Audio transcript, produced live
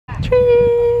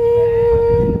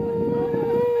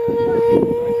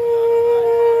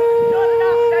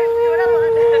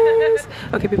2000TREES.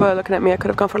 Okay, people are looking at me. I could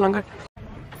have gone for longer.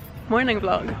 Morning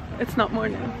vlog. It's not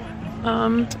morning.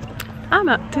 I'm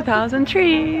at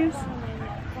 2000TREES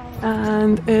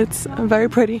and it's very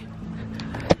pretty.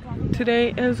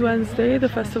 Today is Wednesday. The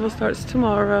festival starts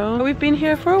tomorrow. We've been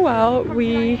here for a while.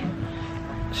 We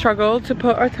struggled to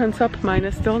put our tents up. Mine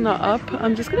is still not up.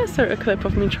 I'm just gonna insert a clip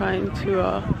of me trying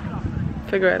to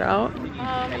figure it out. The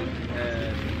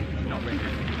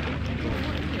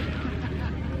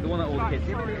one that all the kids.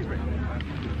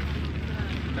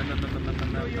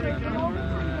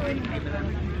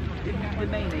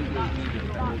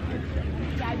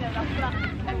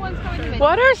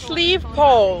 What are sleeve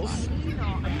poles?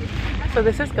 So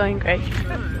this is going great.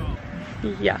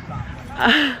 Yeah.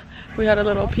 We had a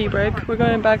little pee break. We're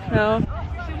going back now.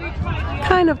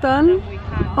 Kind of done.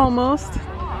 Almost.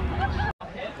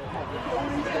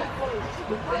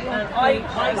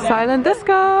 Silent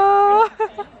disco!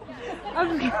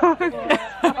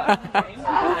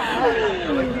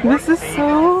 This is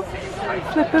so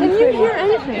flippin' pretty. Can you hear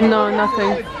anything? No,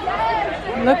 nothing.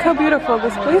 Look how beautiful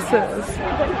this place is.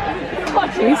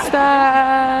 We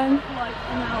stand.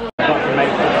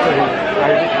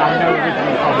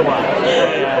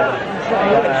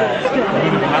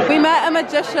 We met a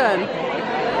magician.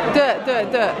 Do it, do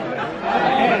it, do it.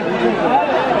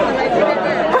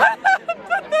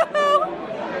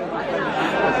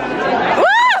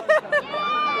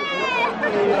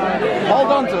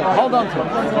 Hold on to it, hold on to it.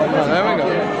 Oh, there we go.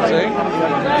 See?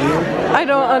 I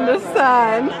don't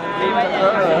understand.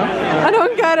 I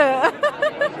don't get it.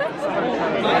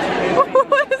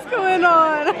 What is going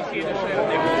on?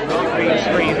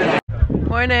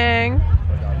 Morning.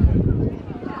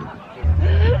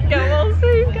 Get well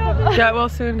soon, Gabby. Get well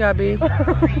soon, Gabby.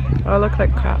 I look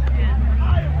like crap.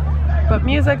 But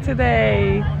music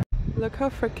today. Look how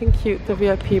freaking cute the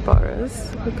VIP bar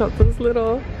is. We've got those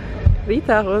little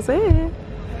Rita Rosé.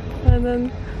 And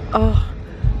then, oh,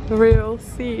 real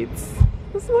seats.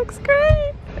 This looks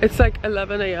great. It's like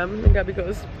 11 AM and Gabby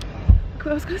goes,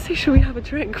 I was gonna say, should we have a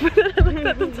drink? But then I looked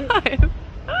at the time.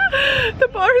 The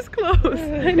bar is closed.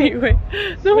 Anyway,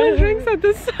 no one drinks at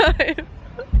this time.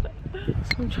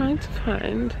 So I'm trying to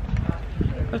find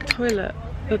a toilet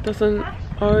that doesn't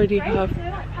already have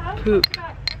poop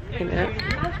in it,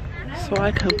 so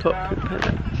I can put poop in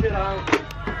it.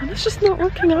 And it's just not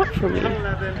working out for me.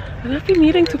 And I've been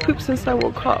needing to poop since I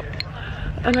woke up,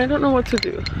 and I don't know what to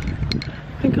do. I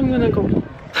think I'm gonna go.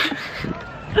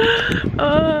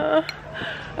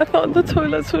 I thought the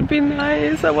toilets would be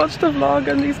nice. I watched the vlog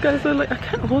and these guys are like, I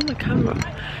can't hold the camera.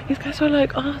 These guys are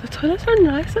like, oh, the toilets are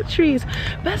nice at Trees.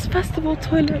 Best festival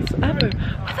toilets ever.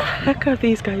 Where the heck are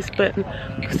these guys been?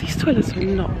 Because these toilets are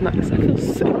not nice. I feel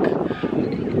sick.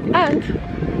 And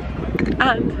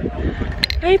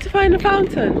I need to find a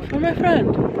fountain for my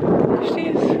friend.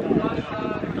 She's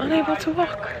unable to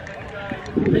walk.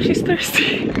 And she's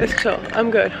thirsty. It's chill. I'm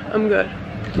good. I'm good.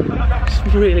 Just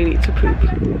really need to poop.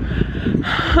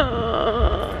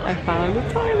 I found a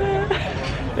toilet.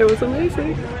 It was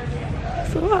amazing.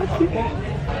 So happy.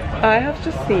 I have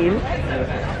just seen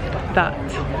that,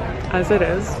 as it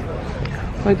is,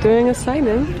 we're doing a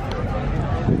signing.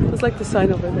 It's like the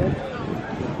sign over there.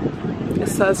 It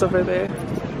says over there.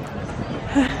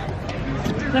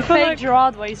 Fake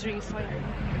Broadway is really funny.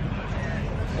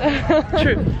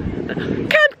 True.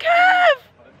 Kev!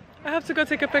 I have to go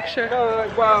take a picture.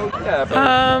 Well,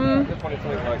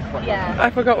 yeah, I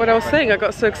forgot what I was saying. I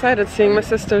got so excited seeing my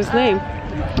sister's name.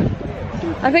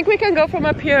 I think we can go from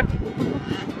up here.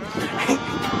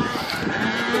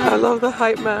 I love the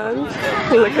hype man.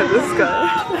 Look at this guy.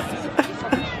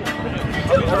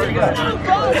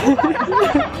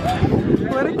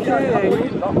 What a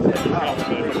king.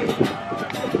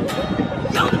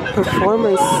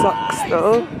 Performance sucks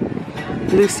though.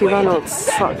 Lucy Reynolds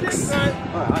sucks.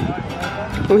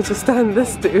 We just stand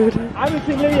this dude.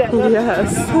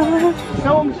 Yes.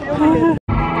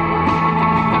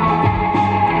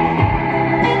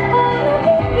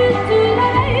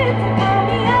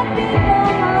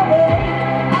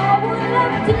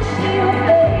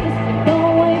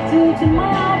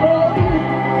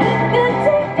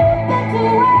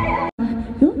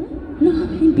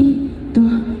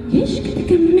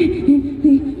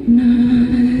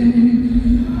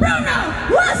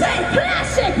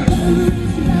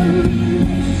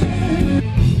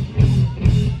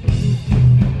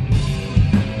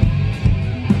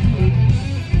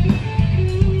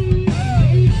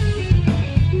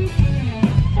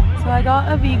 I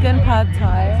got a vegan pad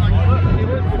thai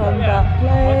from that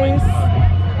place,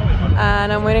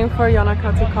 and I'm waiting for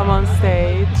Yanaka to come on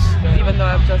stage, even though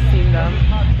I've just seen them.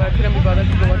 But I couldn't be bothered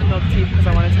to go watch Milk Tea because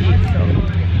I wanted to eat, so.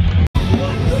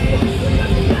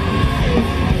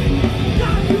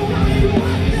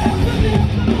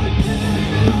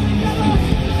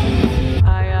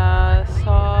 I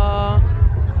saw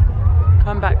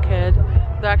Comeback Kid.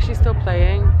 They're actually still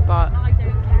playing, but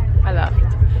I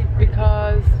left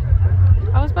because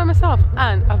I was by myself,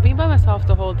 and I've been by myself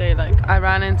the whole day. Like, I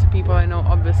ran into people I know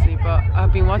obviously, but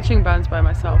I've been watching bands by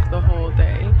myself the whole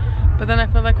day. But then I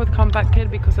feel like with Comeback Kid,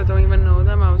 because I don't even know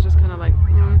them, I was just kind of like,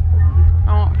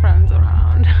 I want friends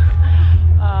around.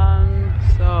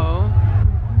 So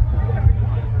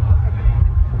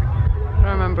I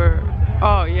don't remember.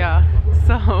 Oh yeah,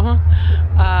 so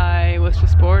I was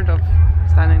just bored of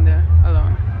standing there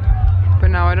alone. But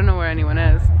now I don't know where anyone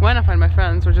is. When I find my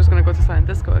friends, we're just gonna go to Silent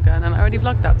Disco again, and I already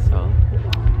vlogged that, so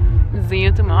see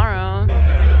you tomorrow.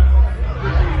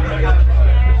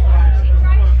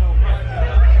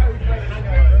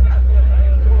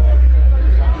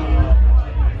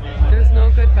 There's no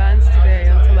good bands today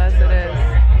until as it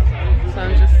is, so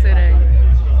I'm just sitting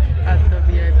at the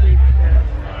VIP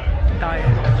dying.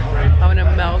 I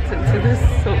wanna melt into this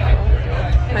sofa.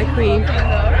 Hi Queen.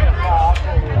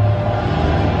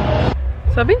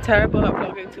 So I've been terrible at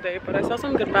vlogging today, but I saw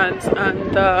some good bands,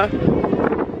 and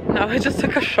now I just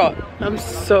took a shot. I'm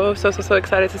so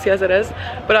excited to see as it is,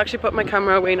 but I actually put my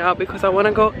camera away now because I want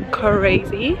to go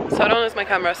crazy, so I don't lose my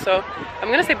camera. So I'm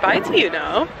gonna say bye to you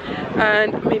now,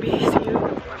 and maybe see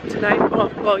you tonight.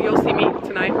 Well, you'll see me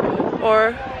tonight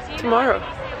or tomorrow.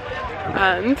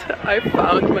 And I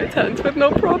found my tent with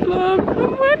no problem.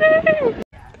 I'm winning!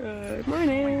 Good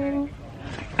morning.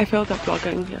 I failed at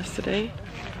vlogging yesterday,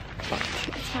 but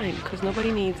it's fine because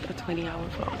nobody needs a 20-hour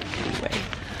vlog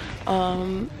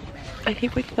anyway. I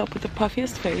hate waking up with the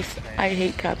puffiest face. I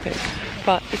hate camping,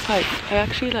 but it's fine. I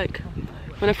actually, like,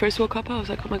 when I first woke up I was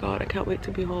like, oh my god, I can't wait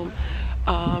to be home.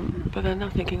 But then now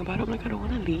thinking about it, I'm like, I don't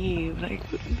want to leave. Like,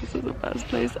 this is the best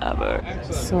place ever.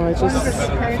 So I just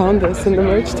found this in the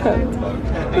merch tent.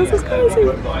 This is crazy.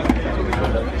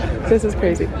 This is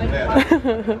crazy.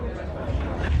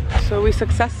 So we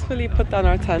successfully put down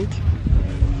our tent,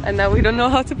 and now we don't know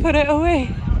how to put it away.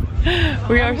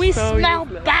 We smell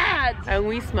bad, and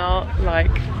we smell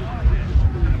like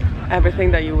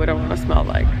everything that you wouldn't want to smell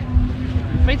like.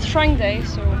 but it's shrine day,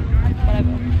 so whatever.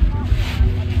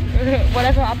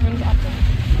 Whatever happens,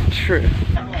 happens. True.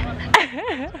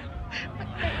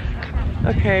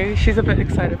 Okay, she's a bit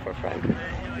excited for Frank.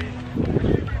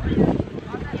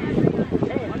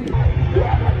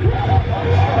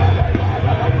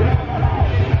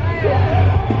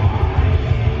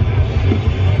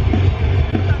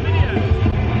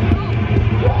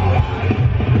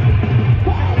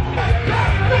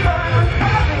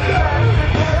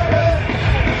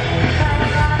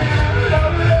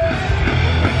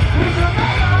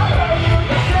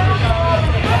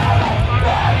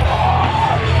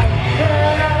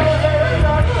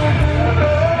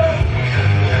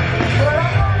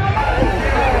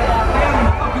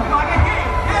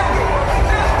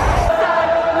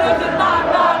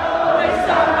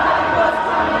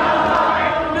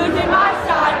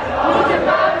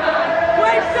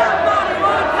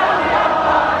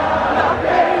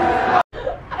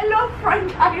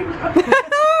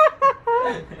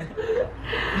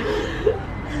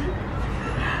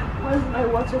 Where's my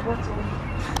water bottle?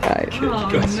 Right. Oh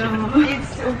no,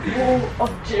 it's full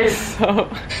of gin. So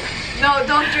No,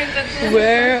 don't drink the gin.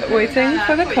 we're waiting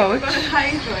for the coach.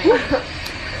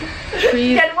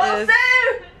 Trees Get well is,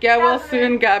 soon! Get well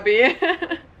soon, Gabby.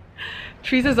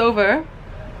 Trees is over.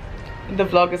 The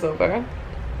vlog is over.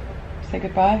 Say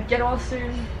goodbye. Get well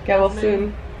soon. Get well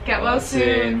soon. Get well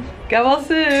soon. Get well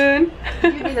soon.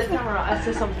 You need the camera, I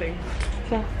say something.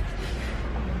 So,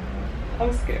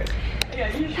 I'm scared.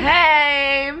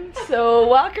 Hey, so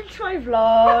welcome to my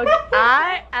vlog.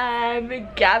 I am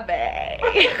Gabby.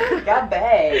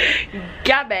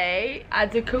 Gabby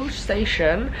at the coach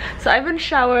station. So I haven't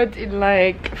showered in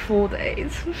like 4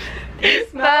 days.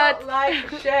 But like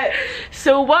shit.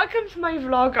 So welcome to my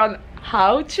vlog on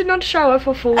how to not shower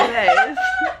for 4 days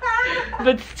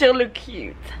but still look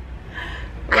cute.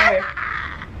 Right.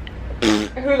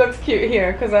 Who looks cute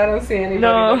here? Because I don't see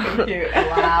anybody looking cute.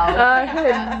 Wow.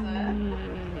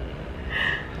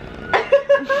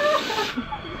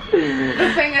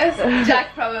 The thing is,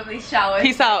 Jack probably showered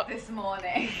Peace out. this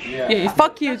morning. Yeah,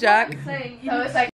 fuck you, Jack. So it's like